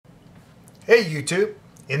Hey YouTube,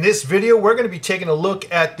 in this video we're going to be taking a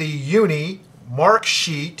look at the Uni Mark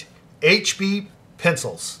Sheet HB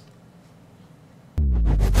pencils.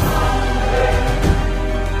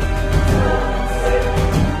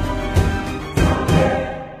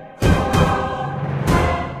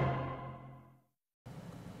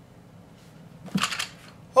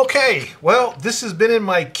 Okay, well, this has been in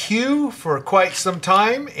my queue for quite some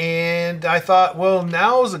time, and I thought, well,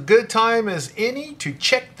 now is a good time as any to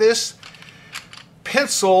check this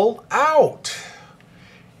pencil out.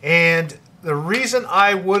 And the reason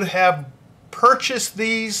I would have purchased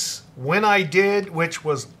these when I did, which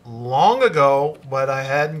was long ago, but I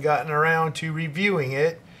hadn't gotten around to reviewing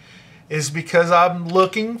it, is because I'm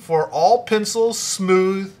looking for all pencils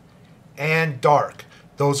smooth and dark.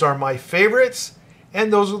 Those are my favorites,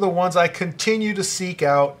 and those are the ones I continue to seek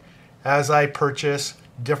out as I purchase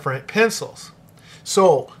different pencils.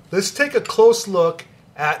 So let's take a close look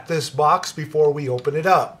at this box before we open it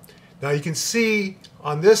up. Now you can see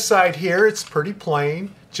on this side here it's pretty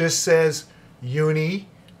plain, just says Uni.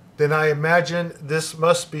 Then I imagine this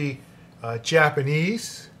must be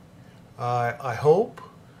Japanese. I hope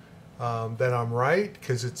that I'm right,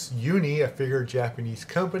 because it's Uni, I figure Japanese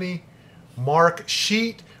company. Mark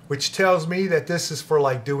Sheet, which tells me that this is for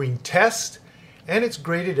like doing tests, and it's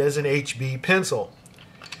graded as an HB pencil.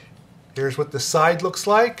 Here's what the side looks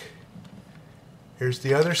like. Here's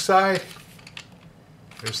the other side.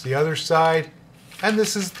 There's the other side, and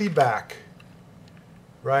this is the back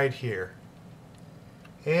right here.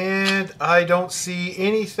 And I don't see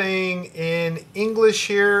anything in English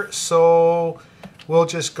here, so we'll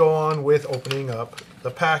just go on with opening up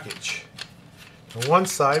the package. The one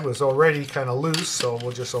side was already kind of loose, so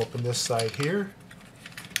we'll just open this side here.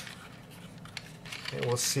 And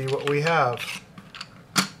we'll see what we have.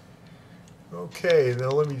 Okay, now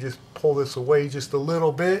let me just pull this away just a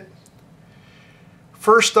little bit.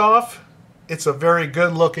 First off, it's a very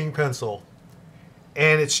good looking pencil.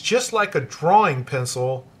 And it's just like a drawing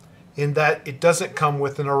pencil in that it doesn't come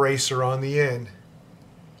with an eraser on the end.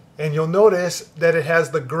 And you'll notice that it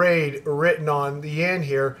has the grade written on the end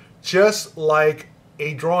here, just like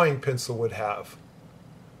a drawing pencil would have.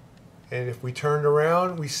 And if we turn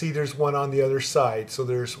around, we see there's one on the other side. So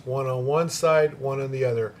there's one on one side, one on the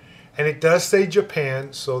other. And it does say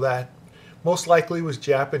Japan, so that most likely was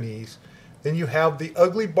Japanese. Then you have the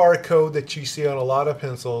ugly barcode that you see on a lot of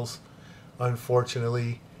pencils,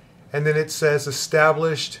 unfortunately. And then it says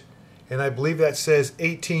established, and I believe that says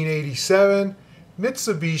 1887,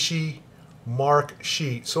 Mitsubishi Mark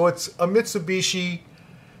Sheet. So it's a Mitsubishi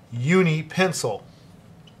Uni pencil.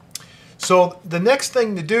 So the next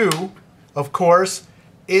thing to do, of course,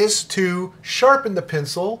 is to sharpen the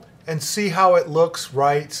pencil and see how it looks,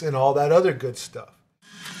 writes, and all that other good stuff.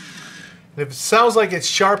 And if it sounds like it's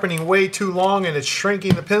sharpening way too long and it's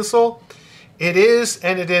shrinking the pencil, it is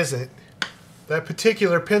and it isn't. That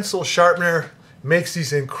particular pencil sharpener makes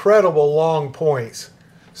these incredible long points.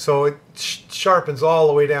 So it sharpens all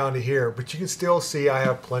the way down to here, but you can still see I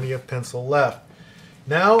have plenty of pencil left.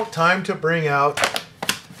 Now, time to bring out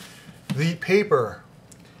the paper.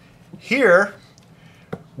 Here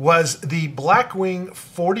was the Blackwing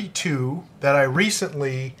 42 that I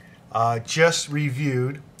recently just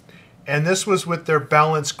reviewed, and this was with their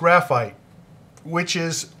balanced graphite, which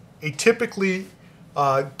is a typically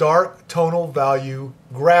dark tonal value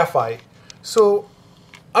graphite. So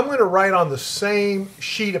I'm going to write on the same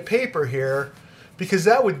sheet of paper here because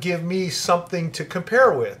that would give me something to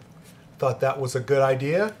compare with. Thought that was a good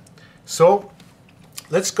idea. So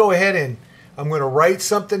let's go ahead and I'm going to write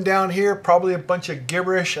something down here, probably a bunch of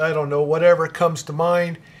gibberish, I don't know, whatever comes to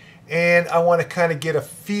mind. And I want to kind of get a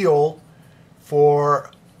feel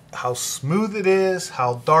for how smooth it is,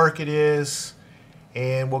 how dark it is,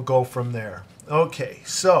 and we'll go from there. Okay,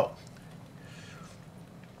 so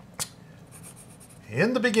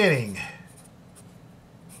in the beginning,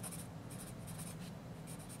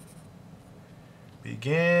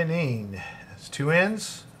 that's two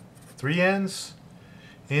ends, three ends.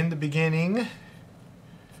 In the beginning,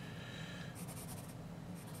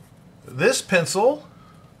 this pencil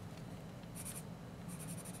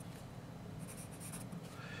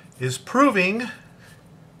is proving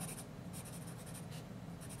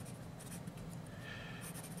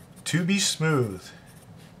to be smooth.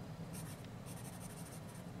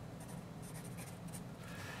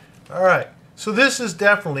 All right, so this is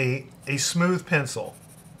definitely a smooth pencil.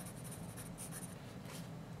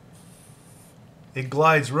 It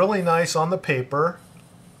glides really nice on the paper.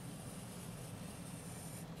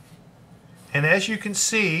 And as you can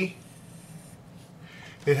see,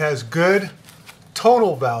 it has good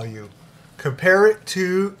tonal value. compare it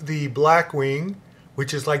to the Blackwing,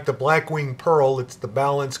 which is like the Blackwing Pearl. It's the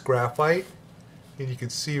balanced graphite, and you can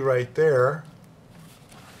see right there.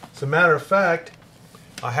 As a matter of fact,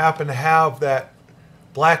 I happen to have that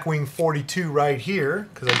Blackwing 42 right here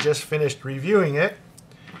because I just finished reviewing it.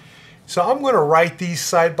 So I'm going to write these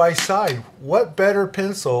side by side. What better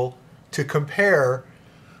pencil to compare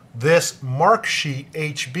this Mark Sheet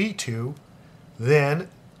HB to than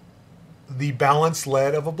the balanced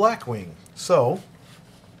lead of a Blackwing? So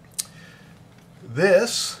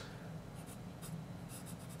this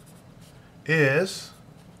is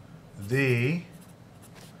the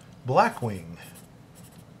Blackwing.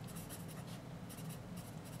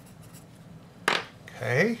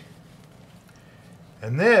 Okay.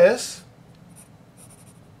 And this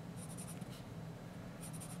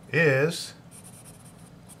is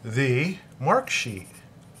the Mark Sheet.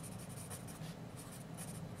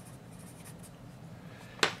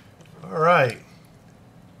 All right.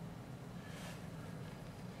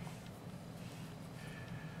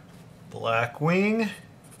 Blackwing.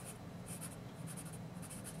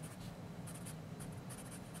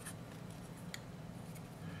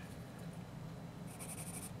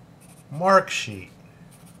 Mark Sheet.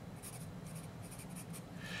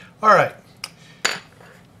 All right.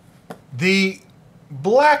 The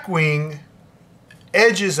Blackwing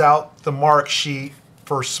edges out the Mark Sheet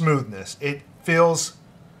for smoothness. It feels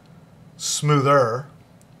smoother,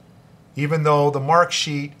 even though the Mark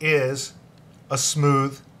Sheet is a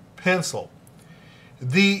smooth pencil.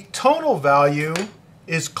 The tonal value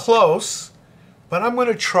is close, but I'm going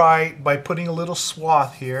to try by putting a little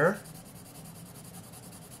swath here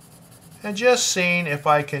and just seeing if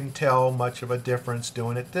I can tell much of a difference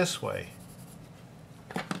doing it this way.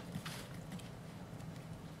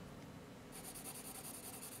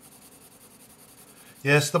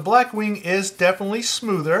 Yes, the Blackwing is definitely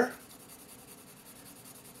smoother.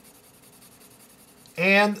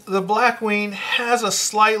 And the Blackwing has a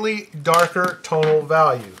slightly darker tonal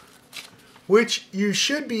value, which you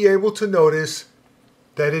should be able to notice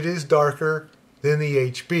that it is darker than the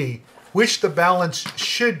HB, which the balance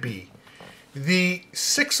should be. The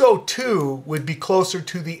 602 would be closer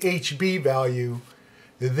to the HB value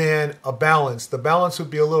than a balance. The balance would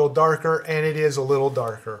be a little darker, and it is a little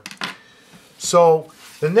darker. So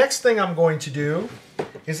the next thing I'm going to do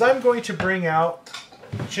is I'm going to bring out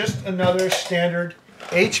just another standard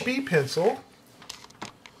HB pencil.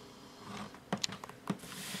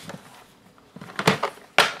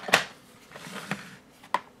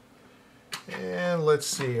 And let's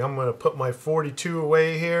see, I'm going to put my 42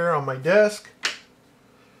 away here on my desk.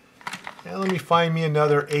 And let me find me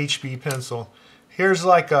another HB pencil. Here's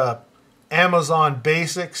like a Amazon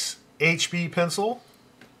Basics HB pencil.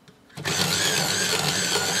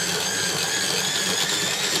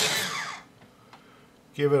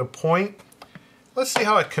 Give it a point. Let's see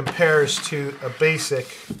how it compares to a basic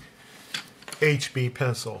HB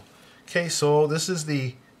pencil. Okay, so this is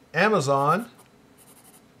the Amazon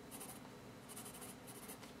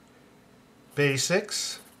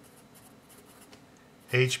Basics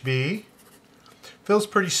HB. Feels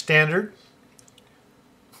pretty standard.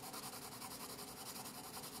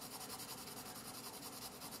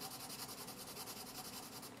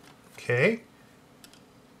 Okay.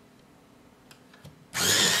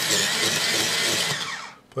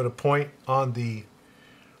 Put a point on the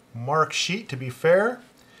Mark Sheet to be fair.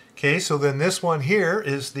 Okay, so then this one here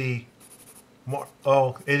is the,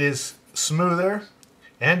 oh, it is smoother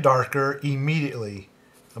and darker immediately.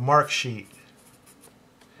 The Mark Sheet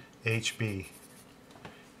HB.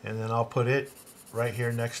 And then I'll put it right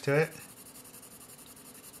here next to it.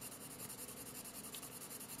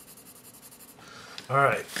 All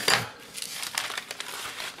right.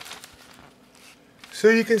 So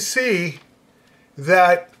you can see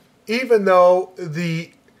that even though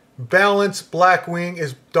the balanced Blackwing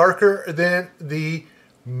is darker than the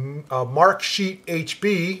Mark Sheet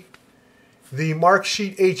HB, the Mark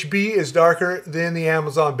Sheet HB is darker than the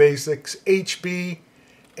Amazon Basics HB,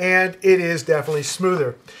 and it is definitely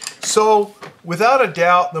smoother. So without a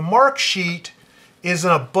doubt, the Mark Sheet is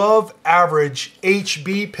an above average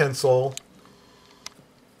HB pencil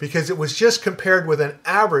because it was just compared with an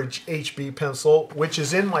average HB pencil, which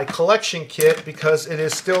is in my collection kit because it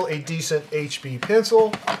is still a decent HB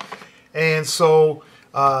pencil. And so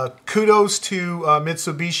kudos to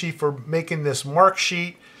Mitsubishi for making this Mark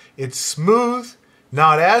Sheet. It's smooth,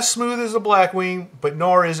 not as smooth as a Blackwing, but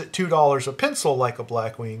nor is it $2 a pencil like a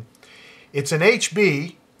Blackwing. It's an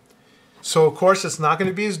HB, so of course it's not going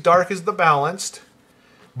to be as dark as the balanced,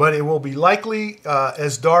 but it will be likely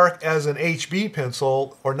as dark as an HB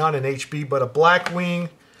pencil, or not an HB, but a Blackwing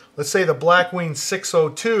let's say the Blackwing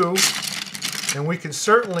 602, and we can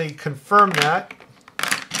certainly confirm that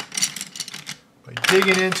by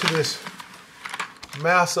digging into this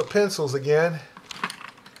mass of pencils again.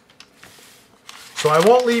 So I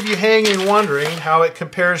won't leave you hanging wondering how it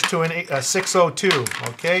compares to a 602,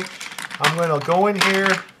 okay? I'm going to go in here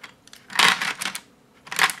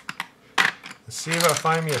and see if I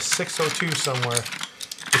find me a 602 somewhere.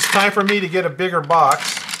 It's time for me to get a bigger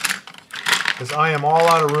box because I am all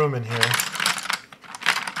out of room in here.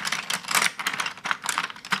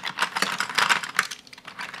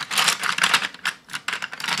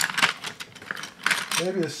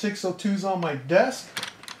 Maybe the 602's on my desk.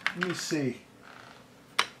 Let me see.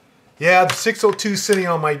 Yeah, the 602 is sitting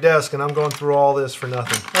on my desk and I'm going through all this for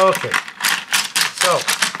nothing. Okay, so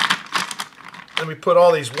let me put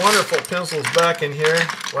all these wonderful pencils back in here.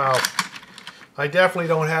 Wow, I definitely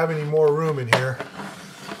don't have any more room in here.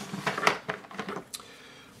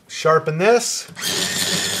 Sharpen this.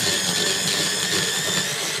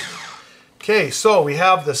 Okay, so we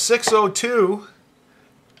have the 602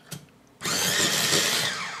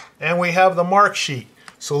 and we have the mark sheet.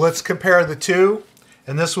 So let's compare the two.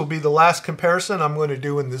 And this will be the last comparison I'm going to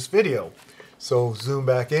do in this video. So zoom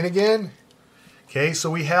back in again. Okay, so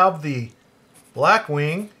we have the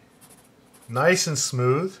Blackwing, nice and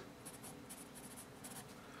smooth.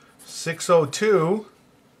 602.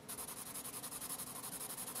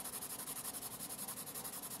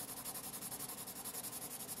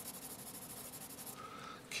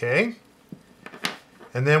 Okay.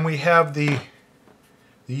 And then we have the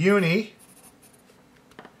Uni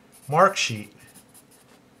mark sheet.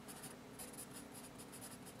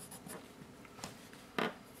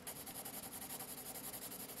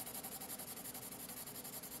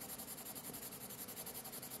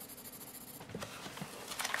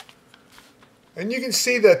 And you can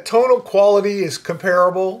see the tonal quality is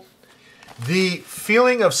comparable. The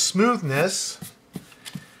feeling of smoothness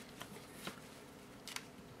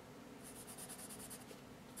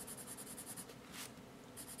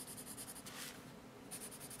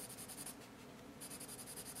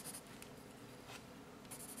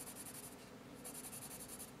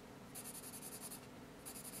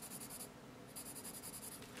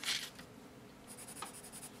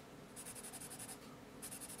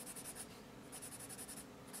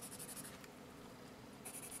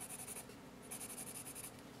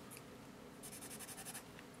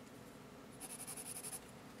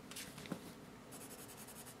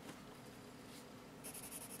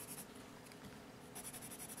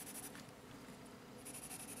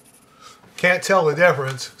can't tell the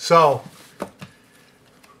difference. So,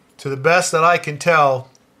 to the best that I can tell,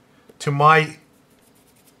 to my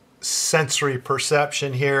sensory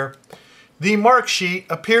perception here, the mark sheet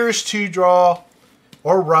appears to draw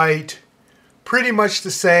or write pretty much the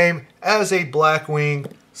same as a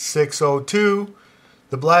Blackwing 602.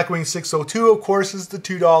 The Blackwing 602, of course, is the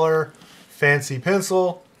 $2 fancy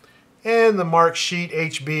pencil, and the mark sheet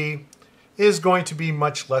HB is going to be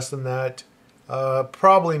much less than that.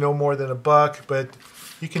 Probably no more than $1, but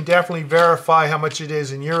you can definitely verify how much it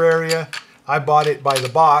is in your area. I bought it by the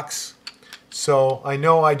box, so I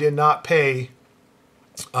know I did not pay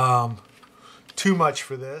too much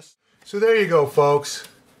for this. So there you go, folks.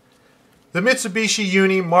 The Mitsubishi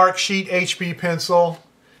Uni Mark Sheet HB pencil.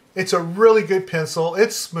 It's a really good pencil.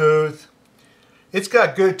 It's smooth. It's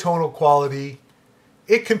got good tonal quality.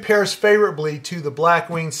 It compares favorably to the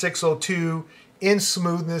Blackwing 602 in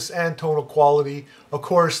smoothness and tonal quality. Of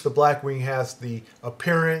course, the Blackwing has the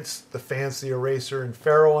appearance, the fancy eraser and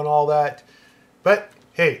ferrule and all that. But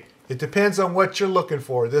hey, it depends on what you're looking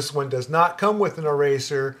for. This one does not come with an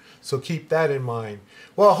eraser, so keep that in mind.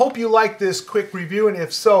 Well, I hope you liked this quick review, and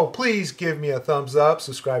if so, please give me a thumbs up,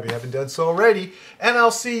 subscribe if you haven't done so already, and I'll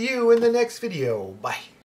see you in the next video. Bye.